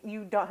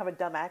don't have a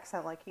dumb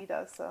accent like he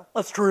does, so.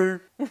 That's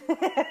true.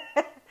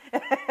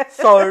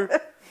 So,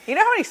 you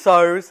know how many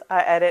so's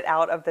I edit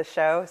out of the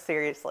show?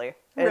 Seriously.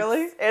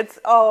 Really? It's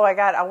oh my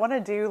God. I want to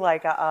do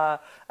like a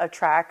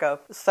track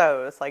of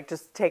so's. Like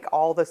just take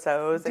all the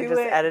so's and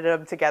just edit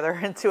them together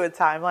into a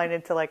timeline,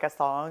 into like a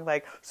song.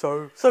 Like,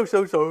 so. There's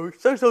so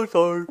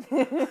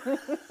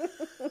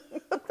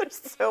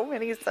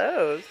many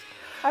so's.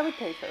 I would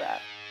pay for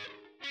that.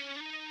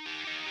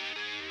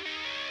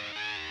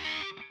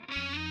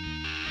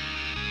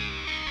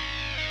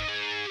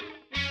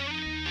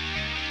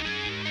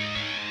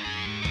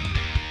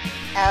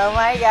 Oh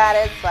my God,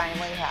 it's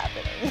finally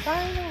happening.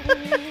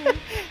 Finally.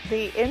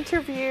 The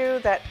interview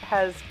that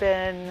has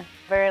been a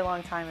very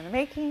long time in the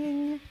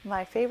making.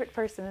 My favorite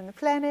person in the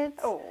planet.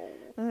 Oh.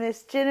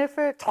 Miss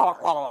Jennifer.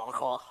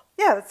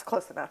 Yeah, that's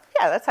close enough.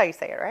 Yeah, that's how you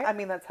say it, right? I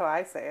mean, that's how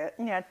I say it.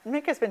 Yeah,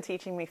 Mika's been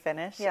teaching me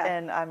Finnish,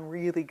 and I'm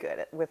really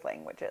good with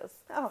languages.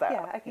 Oh, so,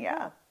 yeah, I can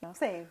tell.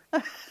 Same.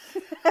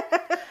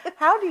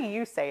 How do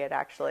you say it,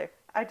 actually?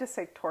 I just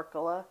say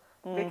Torkola.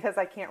 Because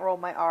I can't roll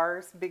my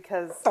R's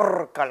because...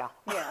 Torkola.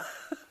 Yeah.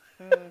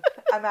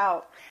 I'm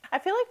out. I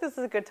feel like this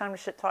is a good time to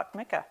shit talk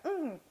Mika.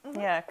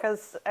 Yeah,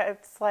 because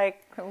it's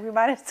like we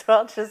might as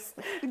well just...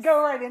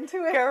 Go right into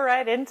it? Go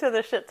right into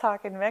the shit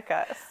talking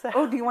Mika. So.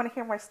 Oh, do you want to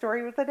hear my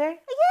story of the day?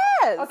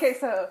 Yes! Okay,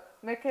 so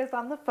Mika is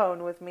on the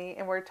phone with me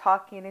and we're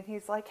talking and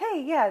he's like,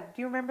 hey, yeah, do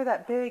you remember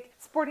that big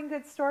sporting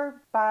goods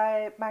store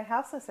by my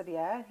house? I said,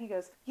 yeah. And he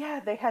goes,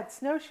 yeah, they had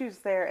snowshoes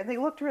there and they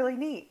looked really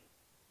neat.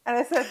 And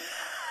I said...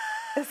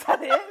 Is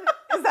that it?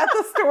 Is that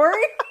the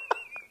story?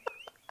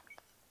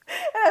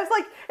 And I was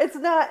like, it's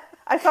not.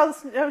 I saw the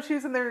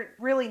snowshoes and they're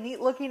really neat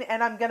looking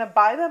and I'm going to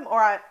buy them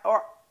or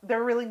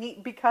they're really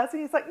neat because.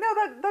 And he's like, no,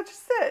 that's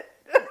just it.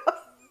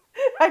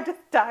 I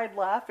just died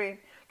laughing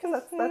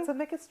because that's a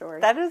Mika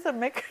story. That is a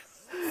Mika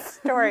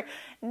story.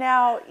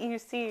 Now, you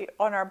see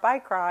on our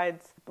bike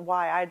rides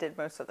why I did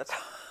most of the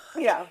time.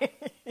 Yeah.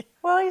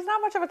 Well, he's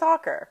not much of a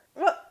talker.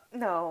 Well,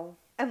 no.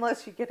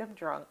 Unless you get him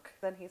drunk,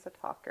 then he's a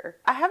talker.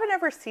 I haven't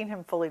ever seen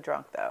him fully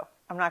drunk, though.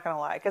 I'm not going to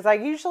lie. Because I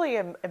usually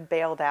am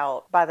bailed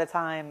out by the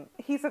time...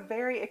 He's a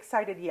very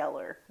excited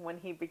yeller when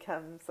he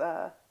becomes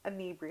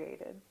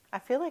inebriated. I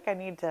feel like I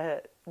need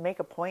to make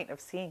a point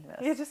of seeing this.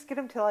 You just get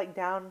him to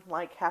down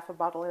half a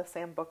bottle of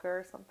Sambuca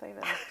or something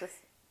and just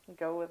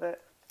go with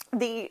it.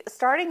 The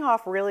starting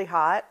off really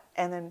hot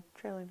and then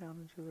trailing down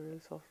into a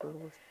really soft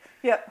little...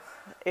 Yep.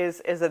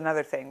 Is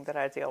another thing that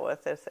I deal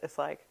with. It's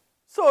like,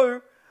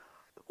 so...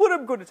 What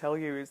I'm going to tell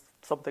you is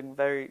something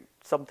further.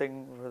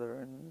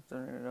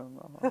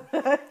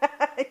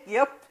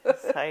 Yep.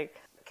 It's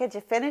like, could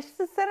you finish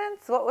the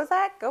sentence? What was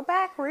that? Go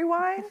back,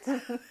 rewind?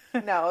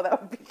 No,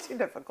 that would be too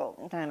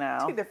difficult. I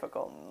know. Too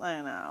difficult.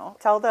 I know.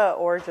 Tell the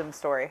origin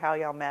story, how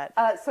y'all met.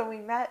 So we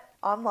met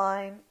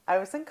online. I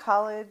was in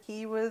college.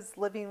 He was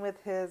living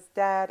with his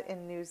dad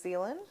in New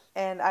Zealand,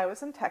 and I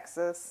was in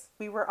Texas.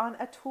 We were on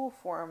a Tool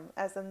forum,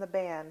 as in the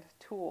band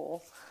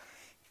Tool.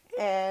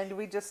 And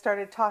we just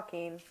started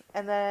talking,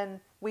 and then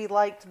we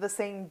liked the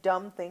same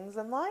dumb things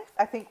in life.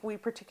 I think we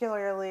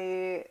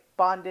particularly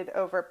bonded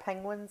over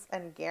penguins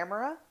and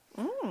Gamera.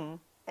 And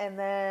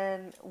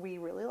then we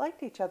really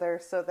liked each other.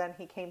 So then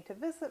he came to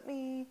visit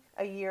me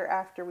a year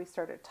after we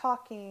started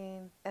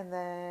talking. And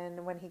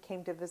then when he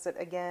came to visit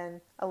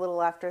again, a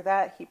little after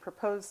that, he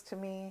proposed to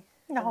me.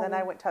 No. And then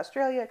I went to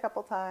Australia a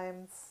couple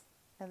times.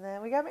 And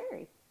then we got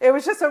married. It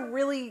was just a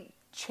really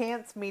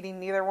chance meeting.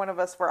 Neither one of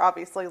us were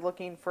obviously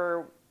looking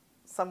for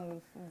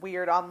some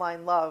weird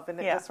online love, and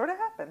it just sort of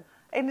happened.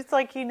 And it's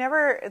like you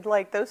never,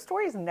 those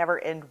stories never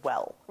end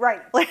well.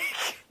 Right.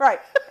 Right.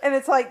 And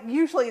it's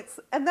usually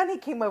and then he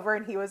came over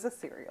and he was a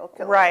serial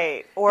killer.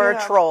 Right. Or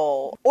a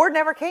troll. Or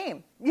never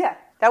came. Yeah.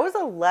 That was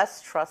a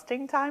less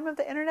trusting time of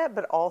the internet,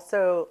 but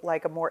also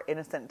a more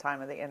innocent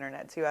time of the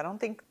internet too. I don't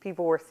think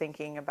people were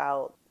thinking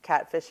about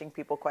catfishing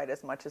people quite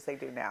as much as they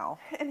do now.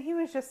 And he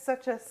was just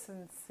such a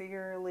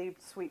sincerely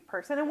sweet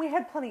person. And we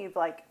had plenty of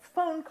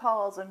phone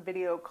calls and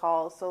video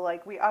calls. So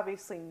we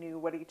obviously knew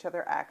what each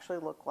other actually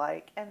looked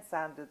like and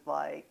sounded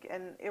like.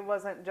 And it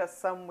wasn't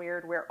just some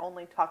weird, we're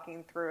only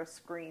talking through a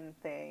screen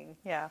thing.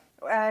 Yeah.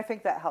 And I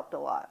think that helped a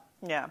lot.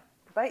 Yeah.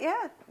 But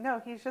yeah, no,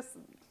 he's just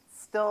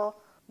still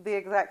the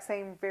exact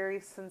same very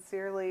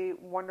sincerely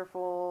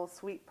wonderful,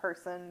 sweet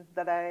person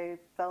that I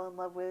fell in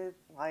love with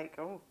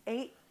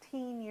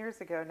 18 years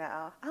ago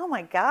now. Oh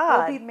my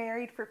God. We'll be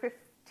married for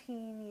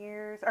 15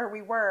 years, or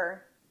we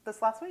were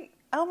this last week.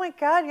 Oh my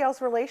God,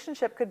 y'all's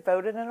relationship could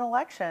vote in an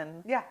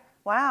election. Yeah.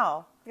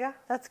 Wow. Yeah.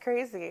 That's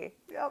crazy.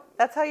 Yep.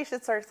 That's how you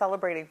should start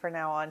celebrating from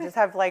now on. Just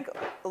have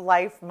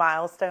life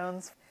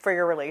milestones for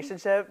your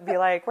relationship. Be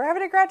like, we're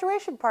having a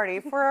graduation party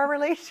for our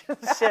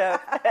relationship.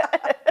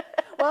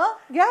 Well,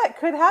 yeah, it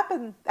could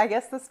happen. I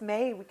guess this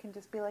May we can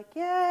just be like,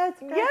 yeah, it's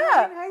graduating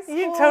high school.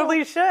 You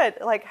totally should.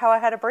 Like how I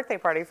had a birthday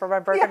party for my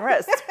broken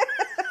wrist.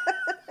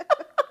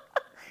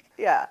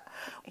 Yeah.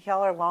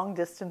 Y'all are long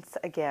distance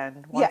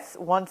again.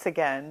 Once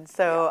again.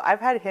 So I've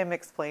had him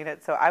explain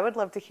it. So I would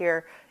love to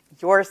hear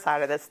your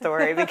side of the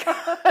story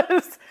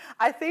because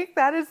I think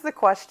that is the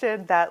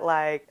question that,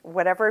 like,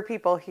 whenever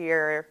people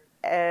hear,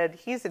 and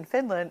he's in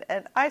Finland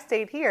and I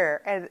stayed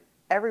here, and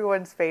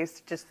everyone's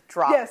face just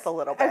drops a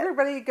little bit.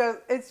 Everybody goes,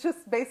 it's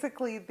just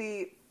basically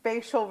the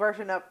facial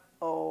version of,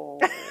 oh.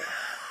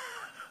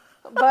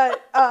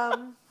 But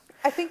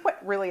I think what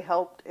really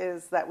helped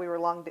is that we were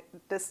long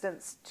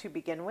distance to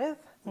begin with.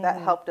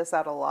 That helped us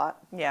out a lot.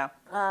 Yeah.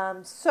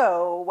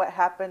 So what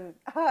happened?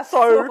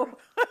 So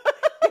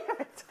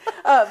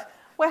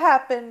What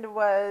happened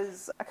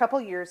was a couple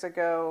years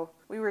ago,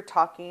 we were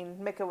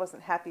talking. Mika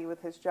wasn't happy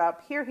with his job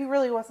here. He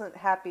really wasn't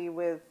happy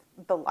with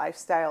the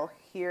lifestyle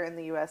here in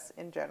the U.S.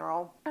 in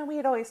general. And we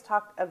had always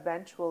talked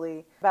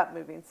eventually about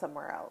moving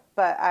somewhere else.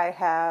 But I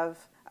have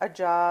a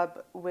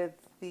job with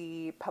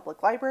the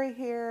public library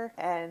here,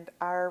 and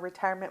our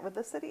retirement with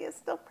the city is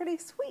still pretty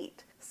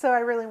sweet. So I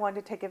really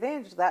wanted to take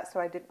advantage of that, so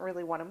I didn't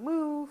really want to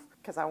move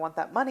because I want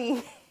that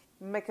money.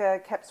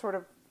 Mika kept sort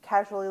of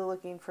casually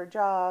looking for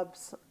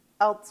jobs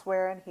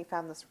elsewhere, and he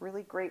found this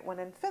really great one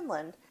in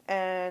Finland.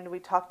 And we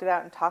talked it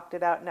out,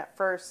 and at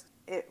first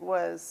it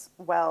was,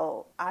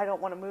 well, I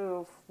don't want to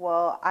move.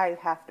 Well, I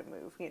have to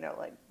move. You know,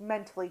 like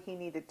mentally he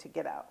needed to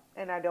get out,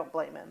 and I don't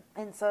blame him.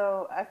 And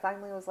so I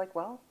finally was like,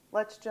 well,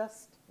 let's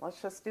just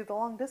do the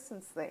long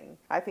distance thing.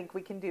 I think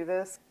we can do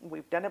this.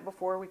 We've done it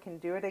before. We can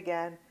do it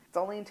again. It's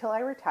only until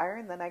I retire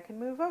and then I can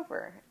move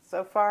over.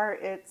 So far,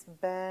 it's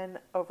been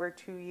over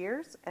 2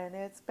 years and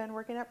it's been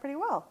working out pretty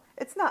well.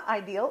 It's not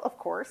ideal, of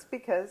course,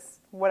 because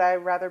would I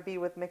rather be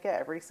with Mika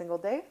every single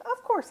day?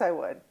 Of course I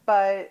would.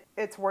 But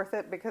it's worth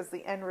it because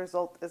the end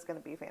result is going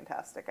to be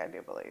fantastic, I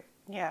do believe.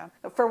 Yeah.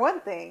 For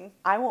one thing,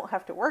 I won't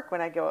have to work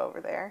when I go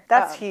over there.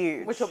 That's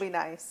huge. Which will be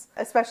nice.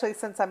 Especially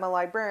since I'm a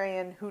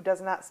librarian who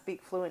does not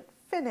speak fluent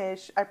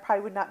Finnish, I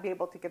probably would not be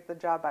able to get the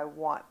job I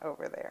want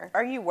over there.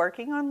 Are you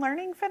working on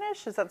learning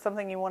Finnish? Is that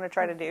something you want to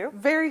try to do?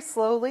 Very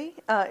slowly.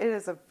 It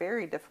is a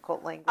very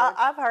difficult language.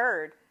 I've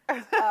heard.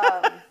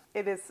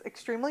 It is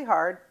extremely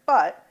hard,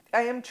 but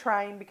I am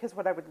trying because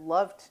what I would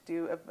love to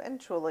do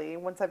eventually,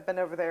 once I've been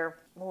over there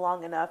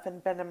long enough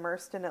and been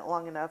immersed in it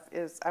long enough,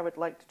 is I would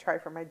like to try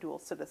for my dual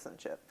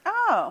citizenship.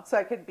 Oh. So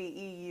I could be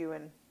EU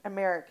and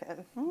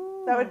American.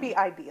 That would be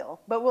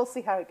ideal, but we'll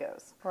see how it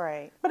goes.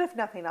 Right. But if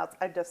nothing else,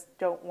 I just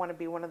don't want to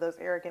be one of those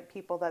arrogant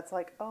people that's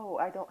like, oh,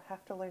 I don't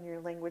have to learn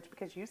your language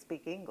because you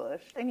speak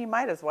English. And you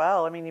might as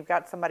well. I mean, you've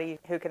got somebody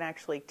who can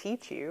actually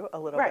teach you a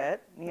little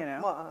bit, you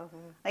know. Well,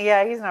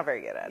 yeah, he's not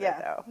very good at it,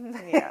 though.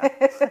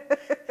 Yeah.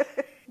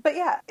 But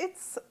yeah,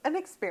 it's an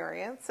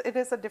experience. It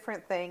is a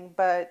different thing,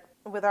 but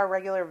with our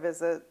regular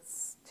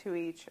visits to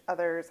each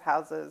other's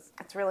houses,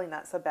 it's really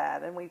not so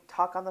bad. And we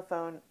talk on the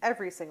phone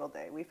every single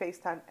day. We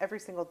FaceTime every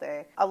single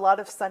day. A lot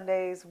of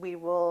Sundays we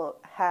will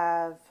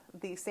have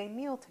the same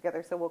meal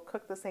together. So we'll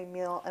cook the same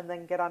meal and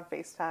then get on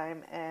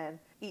FaceTime and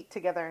eat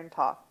together and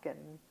talk. And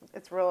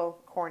it's real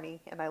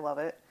corny and I love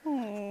it.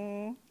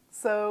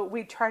 So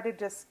we try to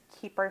just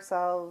keep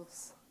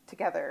ourselves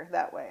together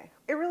that way.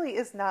 It really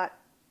is not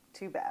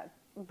too bad.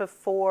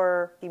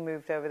 Before he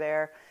moved over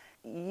there,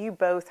 you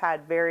both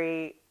had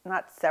very,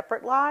 not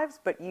separate lives,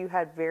 but you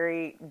had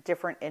very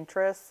different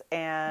interests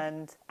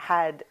and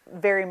had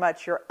very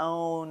much your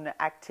own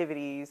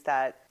activities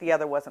that the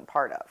other wasn't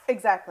part of.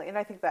 Exactly. And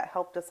I think that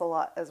helped us a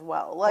lot as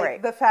well.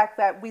 Like the fact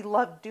that we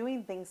loved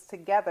doing things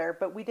together,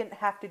 but we didn't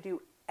have to do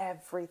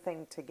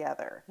everything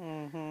together.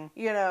 Mm-hmm.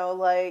 You know,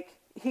 like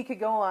he could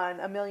go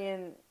on a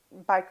million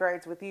bike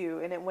rides with you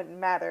and it wouldn't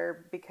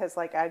matter because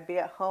like I'd be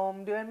at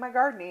home doing my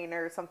gardening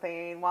or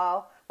something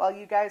while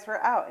you guys were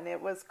out, and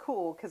it was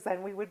cool because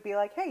then we would be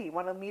like, hey, you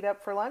want to meet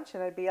up for lunch?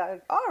 And I'd be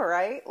like, all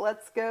right,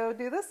 let's go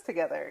do this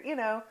together, you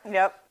know.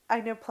 Yep. I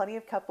know plenty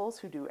of couples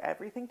who do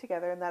everything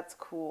together and that's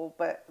cool,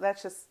 but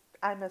that's just,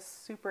 I'm a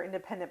super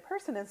independent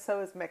person and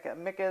so is Mika.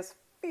 Mika is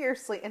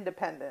fiercely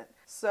independent.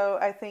 So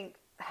I think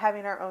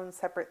having our own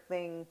separate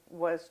thing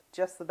was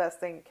just the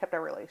best thing, kept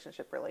our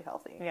relationship really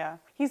healthy. Yeah.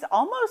 He's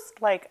almost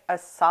like a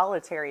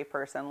solitary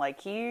person. Like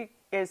he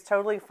is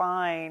totally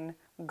fine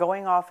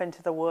going off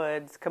into the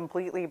woods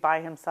completely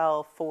by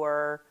himself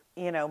for,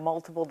 you know,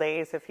 multiple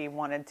days if he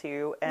wanted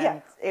to.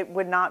 And it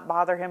would not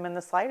bother him in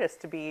the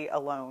slightest to be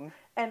alone.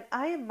 And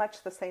I am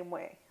much the same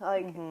way.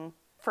 Like,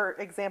 for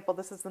example,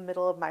 this is the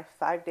middle of my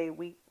 5-day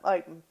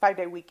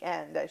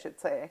weekend, I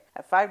should say. I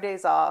have 5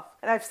 days off.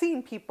 And I've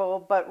seen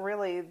people, but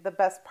really the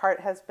best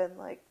part has been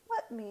like,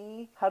 let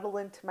me huddle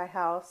into my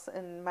house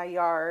in my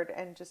yard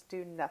and just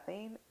do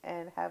nothing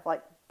and have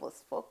like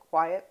blissful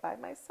quiet by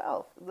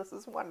myself. This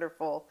is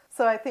wonderful.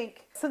 So I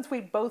think since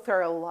we both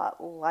are a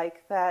lot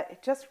like that,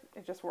 it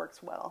just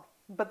works well.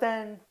 But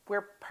then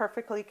we're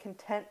perfectly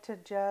content to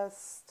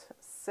just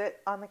sit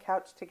on the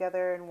couch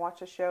together and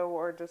watch a show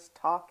or just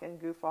talk and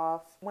goof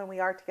off. When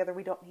we are together,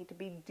 we don't need to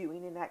be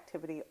doing an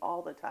activity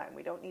all the time.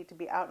 We don't need to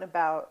be out and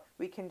about.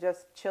 We can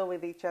just chill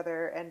with each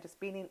other, and just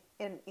being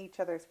in each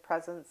other's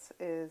presence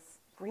is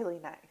really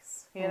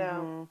nice, you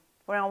know?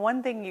 Well,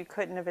 one thing you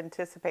couldn't have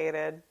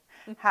anticipated,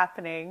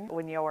 happening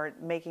when you were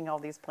making all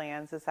these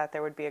plans is that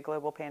there would be a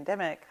global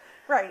pandemic.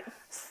 Right.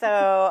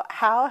 So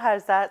how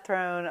has that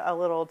thrown a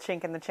little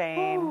chink in the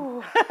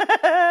chain?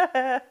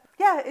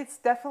 Yeah, it's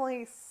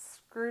definitely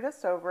screwed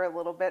us over a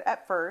little bit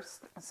at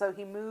first. So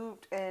he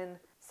moved in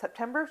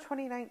September of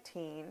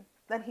 2019.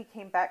 Then he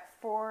came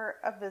back for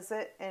a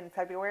visit in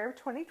February of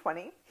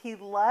 2020. He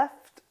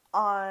left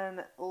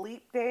on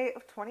leap day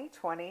of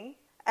 2020.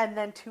 And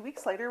then 2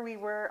 weeks later, we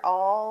were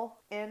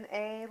all in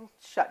a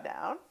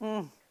shutdown.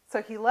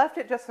 So he left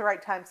at just the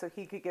right time so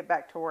he could get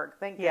back to work.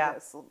 Thank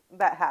goodness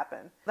that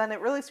happened. Then it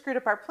really screwed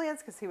up our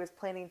plans because he was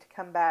planning to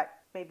come back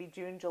maybe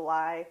June,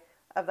 July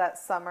of that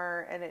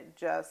summer, and it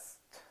just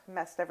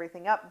messed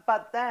everything up.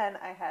 But then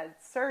I had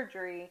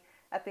surgery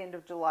at the end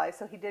of July,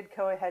 so he did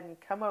go ahead and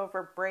come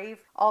over, brave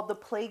all the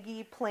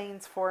plaguey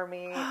planes for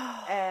me,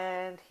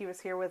 and he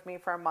was here with me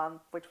for a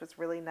month, which was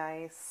really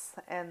nice.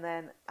 And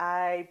then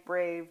I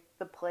braved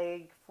the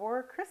plague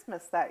for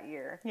Christmas that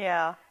year.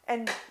 Yeah.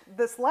 And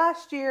this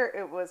last year,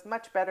 it was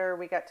much better.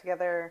 We got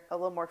together a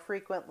little more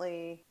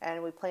frequently,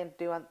 and we plan to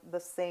do the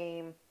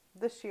same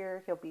this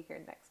year. He'll be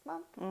here next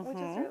month, which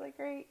is really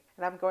great.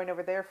 And I'm going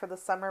over there for the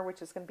summer,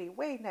 which is going to be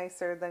way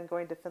nicer than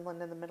going to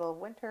Finland in the middle of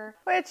winter.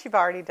 Which you've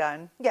already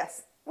done.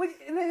 Yes. And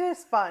it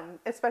is fun,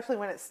 especially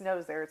when it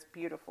snows there. It's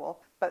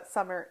beautiful. But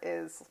summer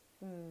is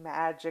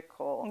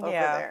magical over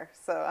there.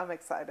 So I'm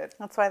excited.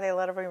 That's why they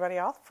let everybody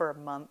off for a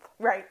month.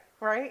 Right.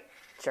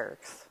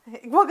 Jerks.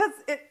 Well,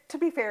 because to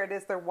be fair, it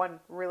is their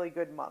one really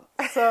good month.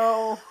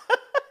 So...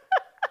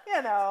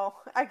 You know,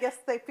 I guess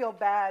they feel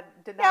bad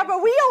denying. Yeah,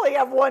 but we only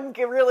have one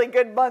really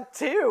good month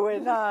too,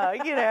 and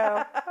you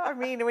know, I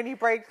mean, when you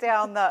break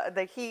down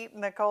the heat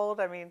and the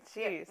cold, I mean,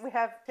 geez, we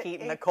have heat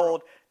and the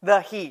cold.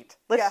 The heat.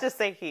 Let's Yeah. just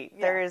say heat.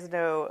 Yeah.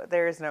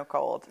 There is no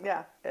cold.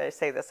 Yeah. I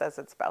say this as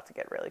it's about to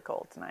get really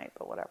cold tonight,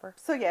 but whatever.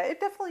 So yeah, it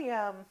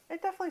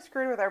definitely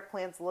screwed with our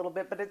plans a little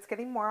bit, but it's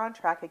getting more on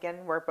track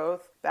again. We're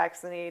both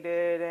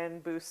vaccinated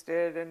and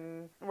boosted,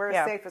 and we're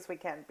as safe as we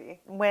can be.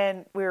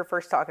 When we were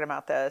first talking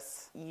about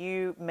this,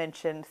 you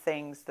mentioned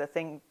the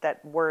thing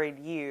that worried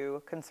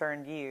you,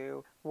 concerned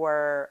you,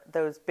 were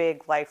those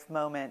big life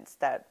moments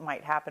that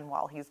might happen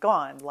while he's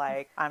gone.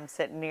 Like, I'm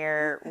sitting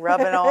here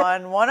rubbing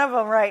on one of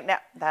them right now.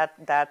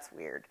 That's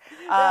weird.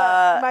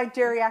 My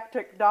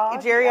geriatric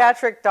dog.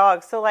 Geriatric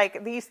dog. So,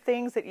 like, these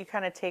things that you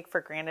kind of take for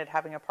granted,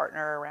 having a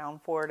partner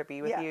around for to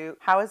be with you.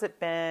 How has it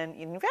been?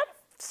 You've had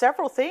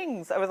several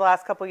things over the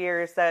last couple of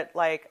years that,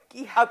 like,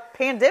 a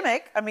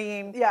pandemic. I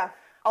mean... Yeah.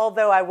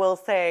 Although I will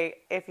say,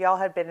 if y'all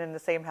had been in the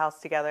same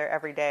house together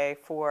every day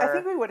for I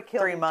think we would have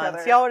killed 3 each months,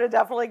 other. y'all would have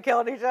definitely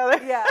killed each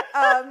other. Yeah.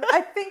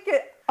 I think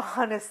it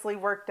honestly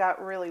worked out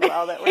really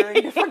well that we were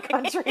in different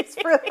countries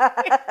for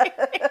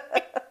that.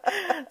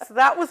 So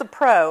that was a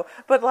pro.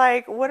 But,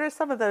 like, what are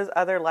some of those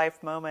other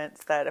life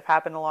moments that have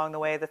happened along the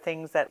way, the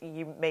things that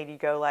made you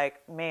go like,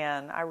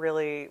 man, I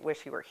really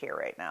wish you were here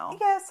right now?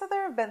 Yeah, so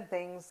there have been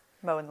things.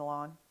 Mowing the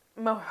lawn.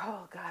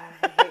 Oh, God,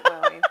 I hate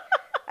mowing.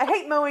 I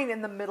hate mowing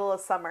in the middle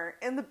of summer.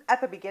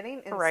 At the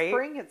beginning, in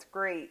spring, it's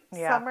great.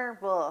 Yeah. Summer,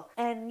 ugh.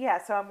 And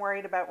yeah, so I'm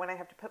worried about when I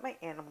have to put my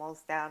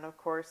animals down, of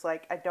course.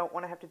 Like, I don't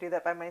want to have to do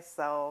that by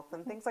myself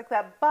and things like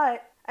that.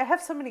 But I have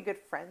so many good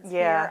friends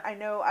here. I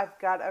know I've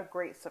got a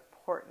great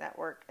support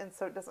network, and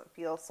so it doesn't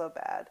feel so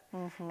bad.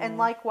 And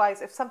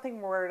likewise, if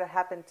something were to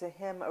happen to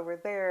him over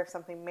there, if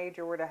something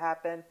major were to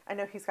happen, I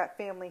know he's got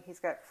family, he's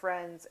got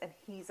friends, and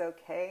he's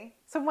okay.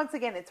 So once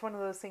again, it's one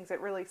of those things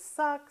that really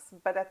sucks,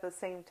 but at the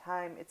same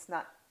time, it's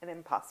not an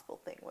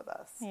impossible thing with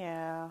us.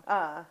 Yeah.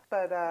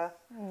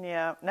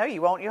 Yeah. No, you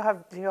won't. You'll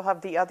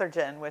have the other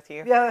Jen with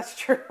you. Yeah, that's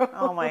true.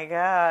 Oh my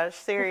gosh,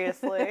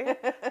 seriously.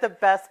 The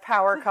best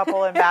power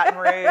couple in Baton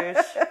Rouge.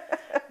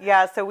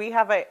 Yeah, so we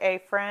have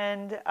a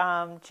friend,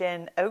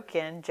 Jen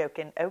Oken,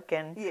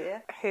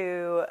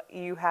 who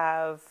you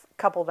have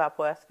coupled up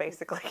with,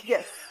 basically.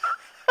 Yes.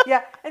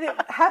 Yeah, and it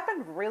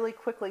happened really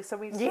quickly. So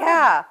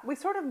we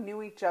sort of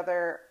knew each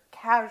other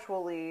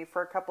casually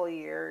for a couple of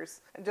years,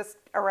 just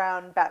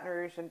around Baton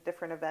Rouge and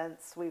different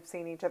events. We've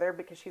seen each other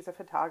because she's a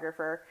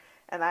photographer,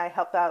 and I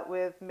help out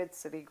with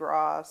Mid-City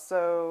Gras.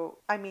 So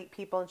I meet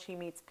people and she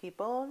meets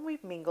people, and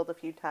we've mingled a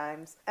few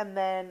times. And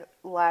then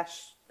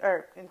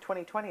in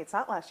 2020, it's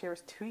not last year, it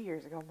was 2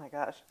 years ago, oh my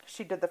gosh.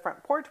 She did the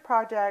Front Porch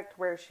Project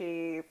where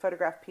she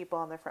photographed people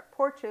on their front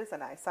porches,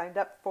 and I signed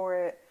up for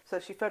it. So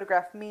she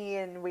photographed me,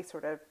 and we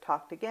sort of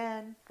talked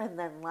again. And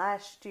then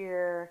last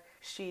year,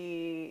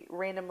 she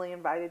randomly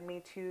invited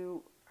me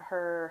to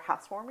her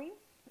housewarming.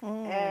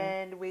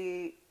 And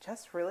we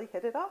just really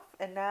hit it off.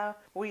 And now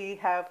we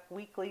have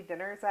weekly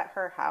dinners at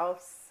her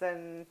house,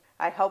 and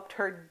I helped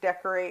her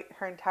decorate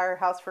her entire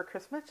house for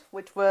Christmas,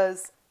 which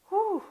was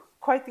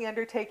quite the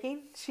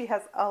undertaking. She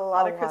has a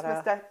lot of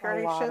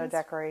decorations. A lot of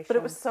decorations. But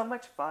it was so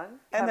much fun.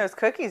 And those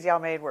cookies y'all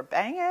made were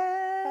banging.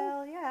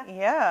 Hell yeah.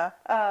 Yeah.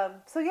 Yeah.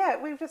 So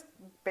yeah, we've just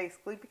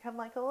basically become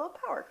like a little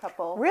power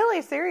couple.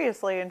 Really,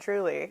 seriously and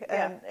truly.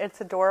 Yeah. And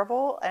it's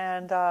adorable,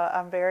 and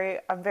I'm very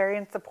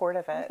in support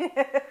of it.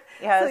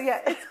 Yes. So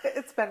yeah,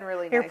 it's been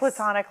really Your nice.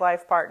 platonic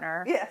life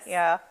partner. Yes.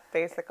 Yeah,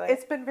 basically.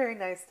 It's been very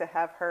nice to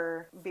have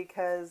her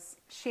because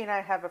she and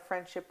I have a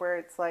friendship where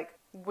it's like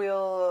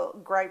we'll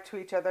gripe to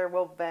each other,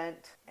 we'll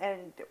vent,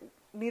 and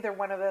neither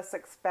one of us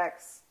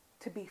expects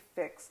to be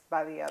fixed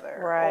by the other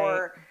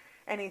or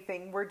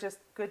anything. We're just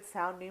good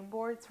sounding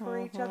boards for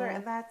each other,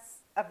 and that's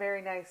a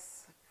very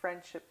nice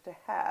friendship to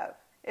have.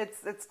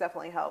 It's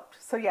definitely helped.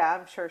 So yeah,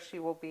 I'm sure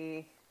she'll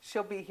be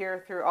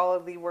here through all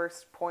of the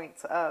worst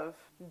points of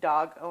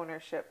dog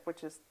ownership,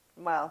 which is,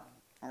 well,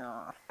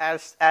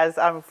 As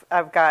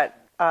I've got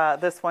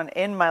this one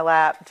in my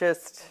lap,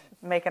 just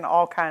making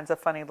all kinds of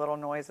funny little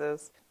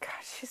noises.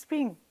 Gosh, she's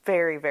being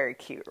very, very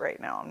cute right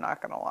now. I'm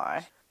not gonna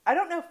lie. I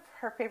don't know if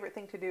her favorite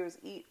thing to do is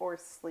eat or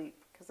sleep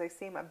because they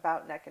seem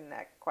about neck and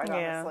neck, quite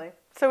honestly.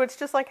 So it's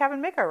just like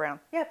having Mika around.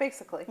 Yeah,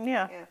 basically.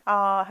 Yeah.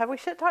 Have we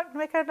shit talked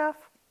Mika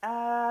enough?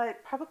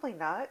 Probably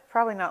not.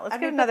 Probably not.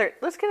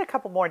 Let's get a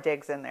couple more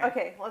digs in there.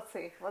 Okay, let's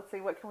see.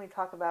 What can we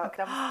talk about?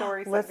 Dumb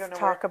stories. Let's that go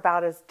talk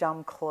about his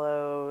dumb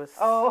clothes.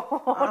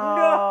 Oh,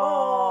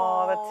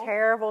 no. The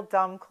terrible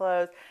dumb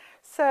clothes.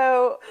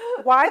 So,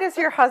 why does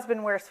your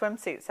husband wear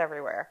swimsuits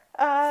everywhere?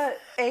 A,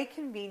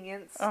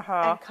 convenience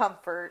and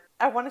comfort.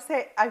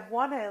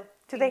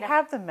 Do they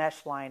have the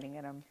mesh lining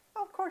in them?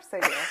 Oh, of course they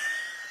do.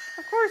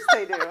 Of course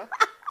they do.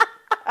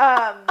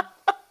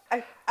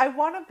 I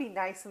want to be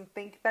nice and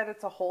think that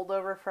it's a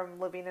holdover from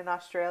living in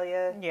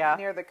Australia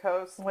near the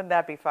coast. Wouldn't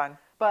that be fun?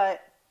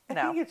 But I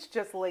think it's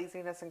just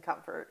laziness and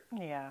comfort.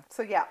 Yeah.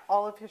 So yeah,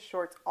 all of his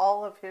shorts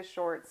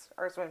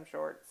are swim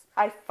shorts.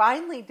 I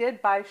finally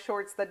did buy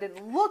shorts that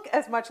didn't look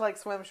as much like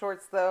swim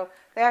shorts, though.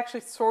 They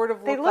actually sort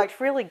of look like...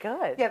 really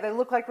good. Yeah, they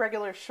look like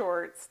regular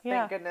shorts,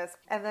 thank goodness.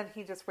 And then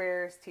he just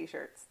wears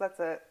t-shirts. That's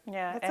it.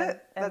 Yeah, That's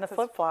it. And the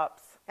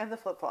flip-flops. And the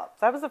flip-flops.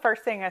 That was the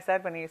first thing I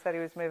said when he said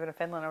he was moving to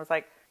Finland. I was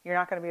like, you're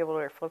not going to be able to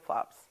wear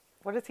flip-flops.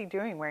 What is he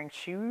doing? Wearing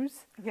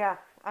shoes? Yeah,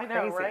 I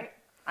know, Crazy. right?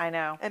 I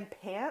know. And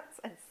pants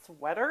and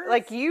sweaters.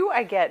 Like you,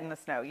 I get in the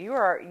snow. You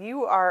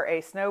are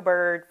a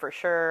snowbird for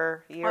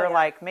sure. You're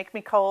like, make me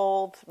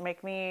cold,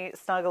 make me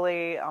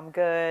snuggly. I'm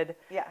good.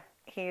 Yeah.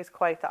 He's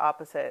quite the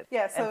opposite.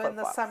 Yeah. So in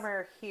the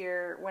summer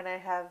here, when I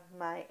have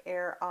my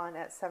air on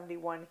at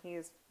 71,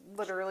 he's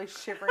literally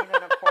shivering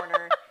in a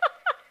corner.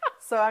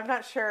 So I'm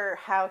not sure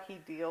how he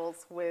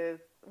deals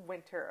with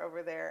winter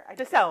over there. I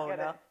just don't get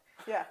it.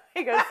 Yeah.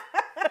 He goes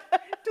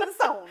to the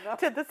sauna.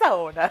 To the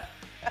sauna.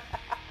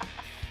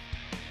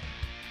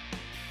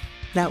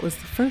 That was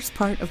the first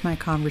part of my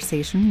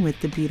conversation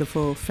with the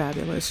beautiful,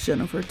 fabulous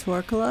Jennifer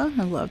Torkola.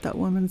 I love that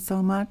woman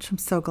so much. I'm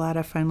so glad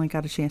I finally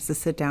got a chance to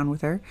sit down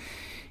with her.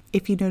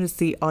 If you notice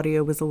the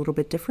audio was a little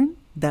bit different,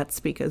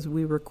 that's because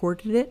we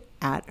recorded it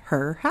at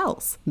her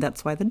house.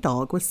 That's why the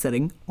dog was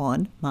sitting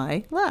on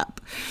my lap.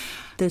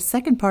 The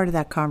second part of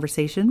that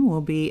conversation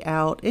will be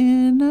out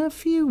in a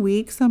few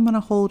weeks. I'm going to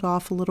hold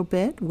off a little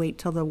bit, wait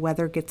till the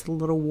weather gets a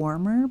little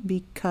warmer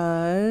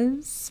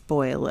because,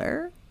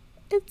 spoiler,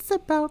 it's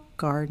about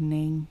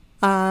gardening.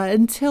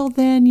 Until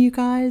then, you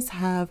guys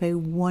have a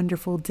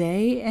wonderful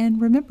day,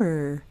 and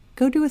remember,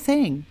 go do a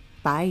thing.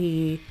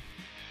 Bye.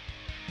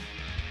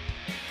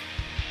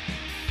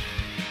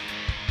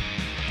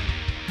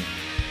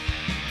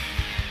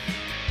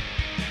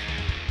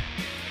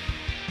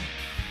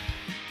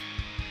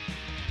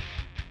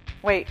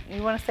 Wait,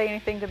 you want to say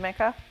anything to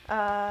Mika?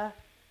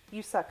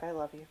 You suck. I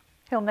love you.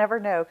 He'll never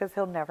know because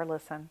he'll never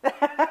listen.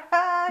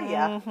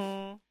 Yeah.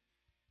 Mm-hmm.